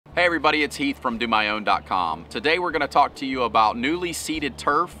Hey everybody, it's Heath from DoMyOwn.com. Today we're going to talk to you about newly seeded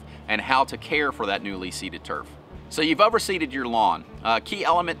turf and how to care for that newly seeded turf. So you've overseeded your lawn. A key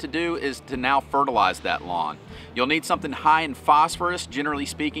element to do is to now fertilize that lawn. You'll need something high in phosphorus, generally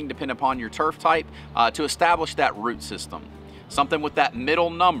speaking, depending upon your turf type, to establish that root system. Something with that middle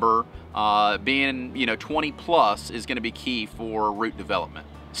number being 20 plus is going to be key for root development.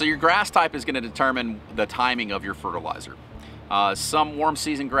 So your grass type is going to determine the timing of your fertilizer. Some warm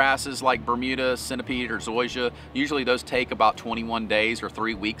season grasses like Bermuda, centipede, or zoysia, usually those take about 21 days or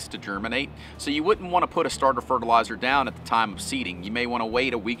 3 weeks to germinate. So you wouldn't want to put a starter fertilizer down at the time of seeding. You may want to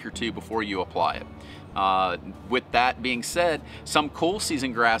wait a week or two before you apply it. With that being said, some cool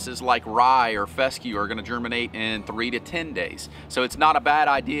season grasses like rye or fescue are going to germinate in 3 to 10 days. So it's not a bad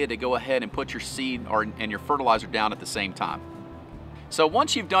idea to go ahead and put your seed and your fertilizer down at the same time. So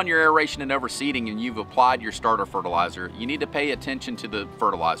once you've done your aeration and overseeding and you've applied your starter fertilizer, you need to pay attention to the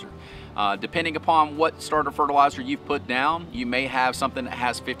fertilizer. Depending upon what starter fertilizer you've put down, you may have something that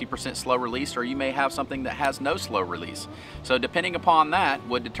has 50% slow release, or you may have something that has no slow release. So depending upon that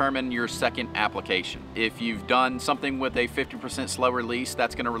would determine your second application. If you've done something with a 50% slow release,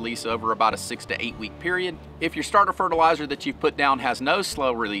 that's going to release over about a 6 to 8 week period. If your starter fertilizer that you've put down has no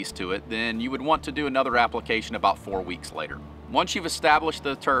slow release to it, then you would want to do another application about 4 weeks later. Once you've established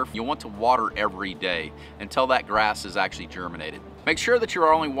the turf, you'll want to water every day until that grass is actually germinated. Make sure that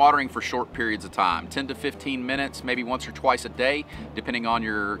you're only watering for short periods of time, 10 to 15 minutes, maybe once or twice a day, depending on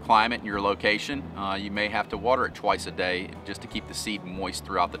your climate and your location. You may have to water it twice a day just to keep the seed moist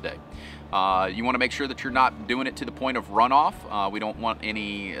throughout the day. You want to make sure that you're not doing it to the point of runoff. We don't want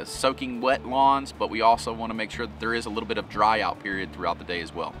any soaking wet lawns, but we also want to make sure that there is a little bit of dry out period throughout the day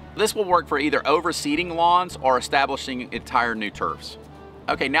as well. This will work for either overseeding lawns or establishing entire new turfs.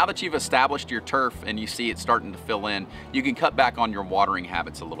 Okay, now that you've established your turf and you see it starting to fill in, you can cut back on your watering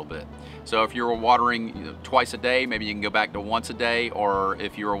habits a little bit. So if you were watering twice a day, maybe you can go back to once a day, or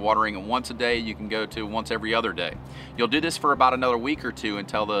if you were watering once a day, you can go to once every other day. You'll do this for about another week or two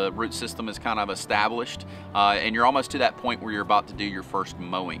until the root system is kind of established and you're almost to that point where you're about to do your first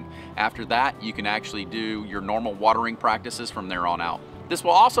mowing. After that, you can actually do your normal watering practices from there on out. This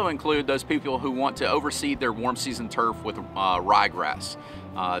will also include those people who want to overseed their warm season turf with ryegrass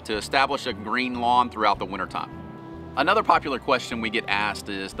to establish a green lawn throughout the wintertime. Another popular question we get asked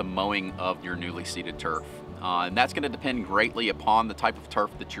is the mowing of your newly seeded turf. And that's going to depend greatly upon the type of turf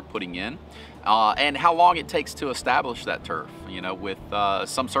that you're putting in and how long it takes to establish that turf. With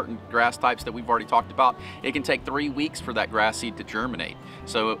some certain grass types that we've already talked about, it can take 3 weeks for that grass seed to germinate.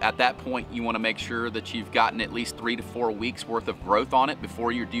 So at that point, you want to make sure that you've gotten at least 3 to 4 weeks worth of growth on it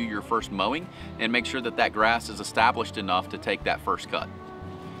before you do your first mowing, and make sure that that grass is established enough to take that first cut.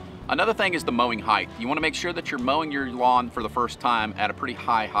 Another thing is the mowing height. You want to make sure that you're mowing your lawn for the first time at a pretty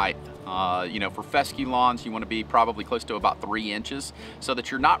high height. For fescue lawns, you want to be probably close to about 3 inches so that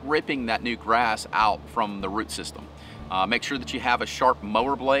you're not ripping that new grass out from the root system. Make sure that you have a sharp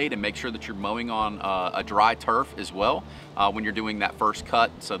mower blade, and make sure that you're mowing on a dry turf as well when you're doing that first cut,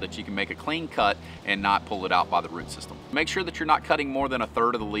 so that you can make a clean cut and not pull it out by the root system. Make sure that you're not cutting more than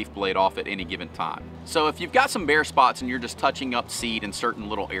 1/3 of the leaf blade off at any given time. So if you've got some bare spots and you're just touching up seed in certain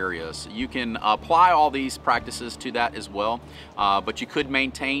little areas, you can apply all these practices to that as well, but you could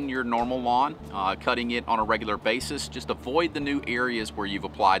maintain your normal lawn, cutting it on a regular basis. Just avoid the new areas where you've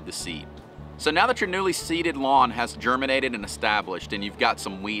applied the seed. So now that your newly seeded lawn has germinated and established and you've got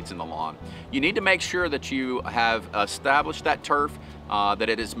some weeds in the lawn, you need to make sure that you have established that turf, that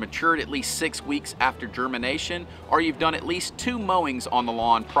it has matured at least 6 weeks after germination, or you've done at least 2 mowings on the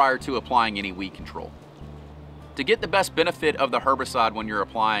lawn prior to applying any weed control. To get the best benefit of the herbicide when you're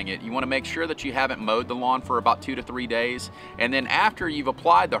applying it, you want to make sure that you haven't mowed the lawn for about 2 to 3 days. And then after you've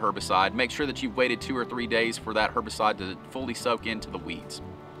applied the herbicide, make sure that you've waited 2 or 3 days for that herbicide to fully soak into the weeds.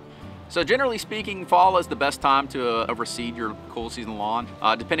 So generally speaking, fall is the best time to overseed your cool season lawn.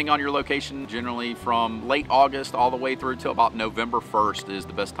 Depending on your location, generally from late August all the way through to about November 1st is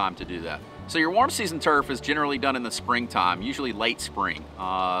the best time to do that. So your warm season turf is generally done in the springtime, usually late spring.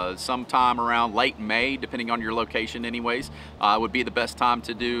 Sometime around late May, depending on your location anyways, would be the best time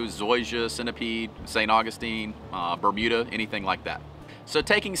to do zoysia, centipede, St. Augustine, Bermuda, anything like that. So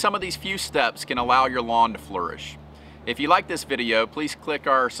taking some of these few steps can allow your lawn to flourish. If you like this video, please click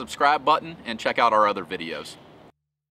our subscribe button and check out our other videos.